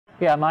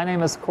Yeah, my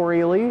name is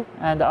Cory Lee,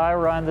 and I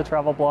run the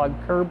travel blog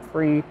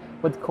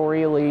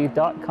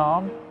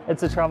curbfreewithcorylee.com.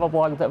 It's a travel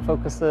blog that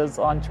focuses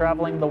on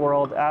traveling the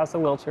world as a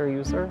wheelchair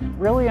user.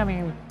 Really,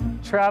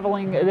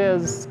 traveling, it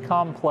is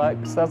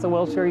complex as a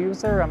wheelchair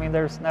user.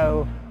 There's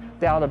no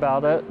doubt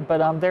about it,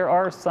 but there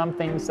are some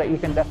things that you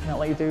can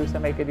definitely do to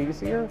make it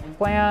easier.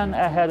 Plan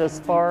ahead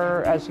as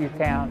far as you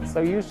can.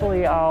 So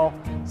usually I'll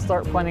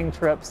start planning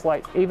trips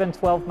like even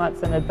 12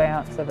 months in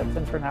advance if it's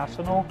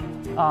international.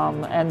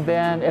 And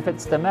then if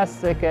it's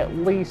domestic, at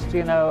least,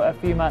 a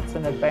few months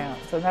in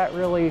advance. And that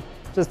really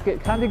just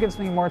kind of gives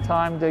me more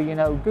time to,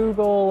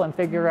 Google and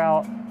figure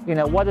out,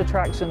 what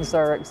attractions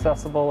are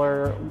accessible,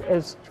 or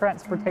is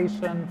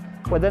transportation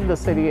within the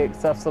city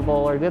accessible,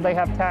 or do they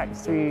have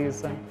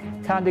taxis, and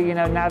kind of,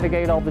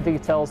 navigate all the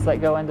details that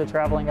go into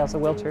traveling as a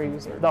wheelchair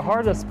user. The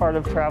hardest part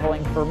of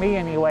traveling, for me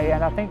anyway,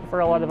 and I think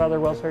for a lot of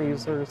other wheelchair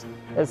users,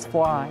 is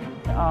flying,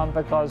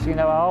 because,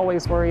 I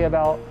always worry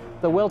about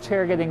the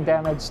wheelchair getting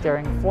damaged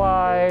during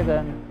flight,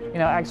 and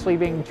actually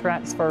being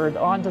transferred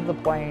onto the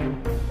plane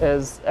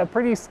is a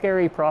pretty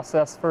scary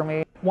process for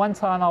me. One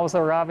time I was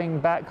arriving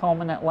back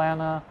home in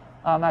Atlanta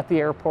at the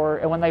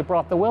airport, and when they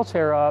brought the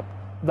wheelchair up,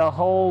 the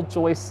whole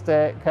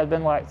joystick had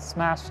been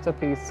smashed to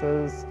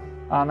pieces,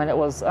 and it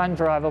was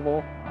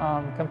undrivable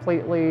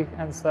completely,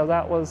 and so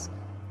that was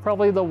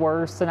probably the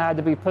worst, and I had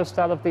to be pushed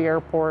out of the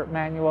airport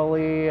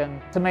manually. And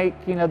to make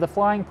the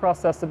flying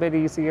process a bit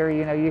easier,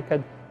 you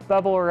could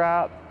bubble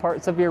wrap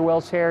parts of your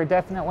wheelchair.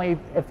 Definitely,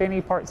 if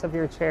any parts of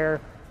your chair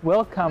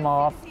will come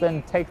off,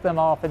 then take them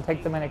off and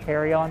take them in a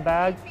carry-on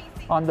bag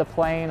on the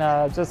plane,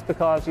 just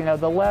because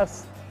the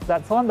less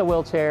that's on the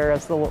wheelchair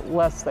is the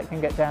less that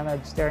can get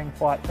damaged during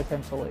flight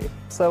potentially.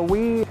 So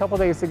we, a couple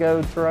days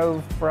ago,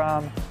 drove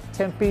from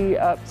Tempe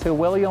up to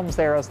Williams,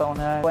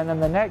 Arizona, and then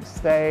the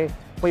next day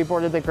we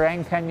boarded the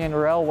Grand Canyon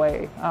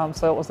Railway.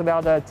 So it was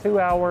about a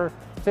 2-hour,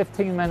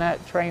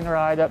 15-minute train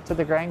ride up to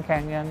the Grand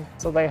Canyon.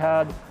 So they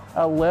had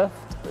a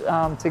lift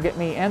to get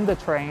me in the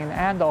train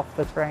and off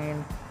the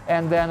train,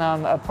 and then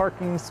a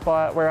parking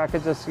spot where I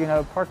could just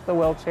park the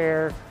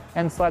wheelchair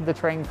inside the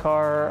train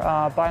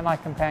car by my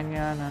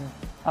companion.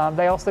 And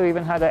they also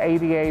even had an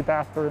ADA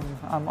bathroom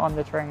on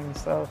the train,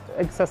 so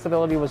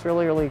accessibility was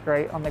really, really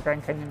great on the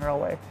Grand Canyon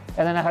Railway.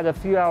 And then I had a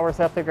few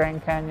hours at the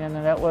Grand Canyon,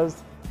 and it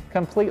was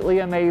completely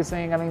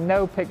amazing.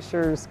 No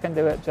pictures can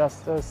do it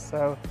justice,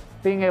 so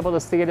being able to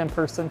see it in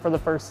person for the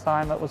first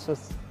time, it was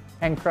just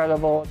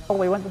incredible.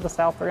 We went to the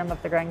south rim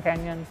of the Grand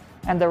Canyon,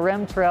 and the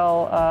rim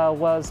trail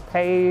was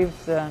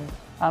paved and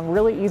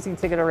really easy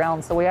to get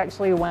around, so we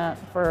actually went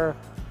for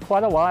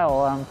quite a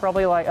while,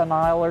 probably like a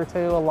mile or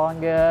two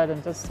along it,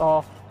 and just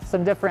saw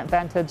some different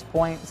vantage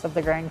points of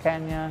the Grand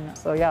Canyon.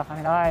 So yeah,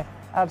 I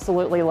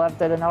absolutely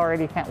loved it, and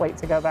already can't wait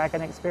to go back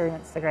and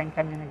experience the Grand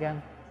Canyon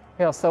again.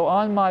 Yeah, so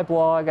on my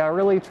blog, I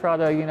really try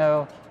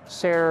to,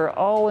 share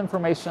all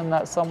information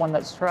that someone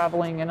that's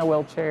traveling in a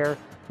wheelchair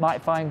might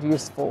find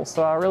useful.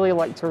 So I really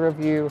like to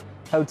review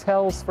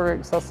hotels for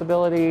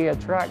accessibility,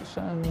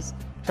 attractions,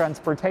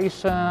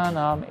 transportation,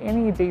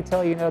 any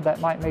detail, that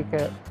might make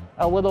it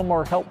a little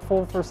more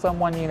helpful for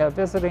someone,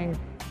 visiting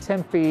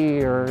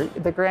Tempe or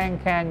the Grand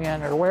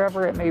Canyon or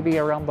wherever it may be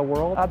around the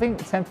world. I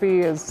think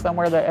Tempe is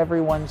somewhere that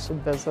everyone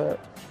should visit.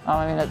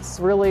 It's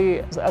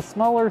really a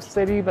smaller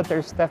city, but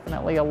there's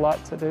definitely a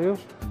lot to do.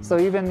 So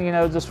even,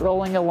 just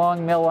rolling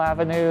along Mill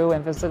Avenue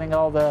and visiting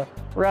all the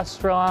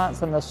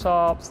restaurants and the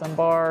shops and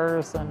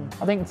bars. And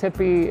I think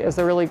Tempe is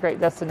a really great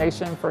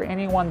destination for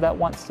anyone that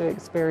wants to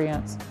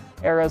experience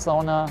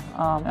Arizona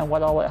and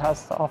what all it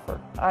has to offer.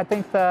 I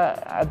think the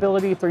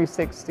Ability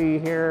 360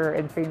 here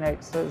in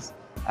Phoenix is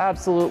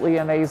absolutely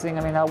amazing.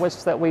 I wish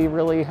that we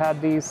really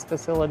had these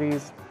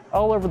facilities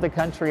all over the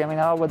country.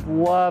 I would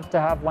love to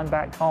have one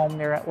back home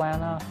near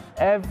Atlanta.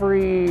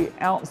 Every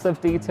ounce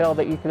of detail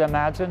that you could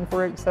imagine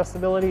for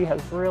accessibility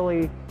has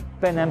really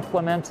been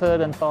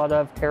implemented and thought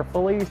of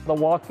carefully. The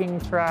walking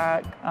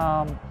track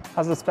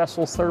has a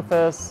special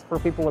surface for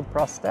people with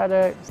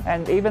prosthetics,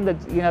 and even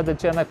the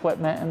gym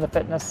equipment in the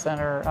fitness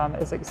center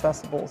is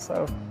accessible.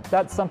 So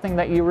that's something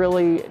that you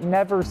really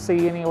never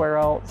see anywhere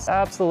else.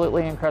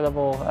 Absolutely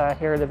incredible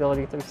here at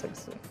Ability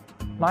 360.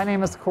 My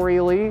name is Cory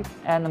Lee,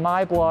 and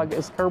my blog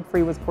is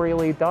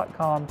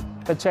curbfreewithcorylee.com.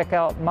 But check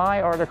out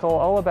my article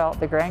all about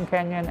the Grand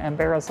Canyon and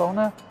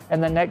Bearizona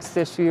in the next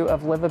issue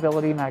of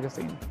Livability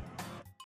magazine.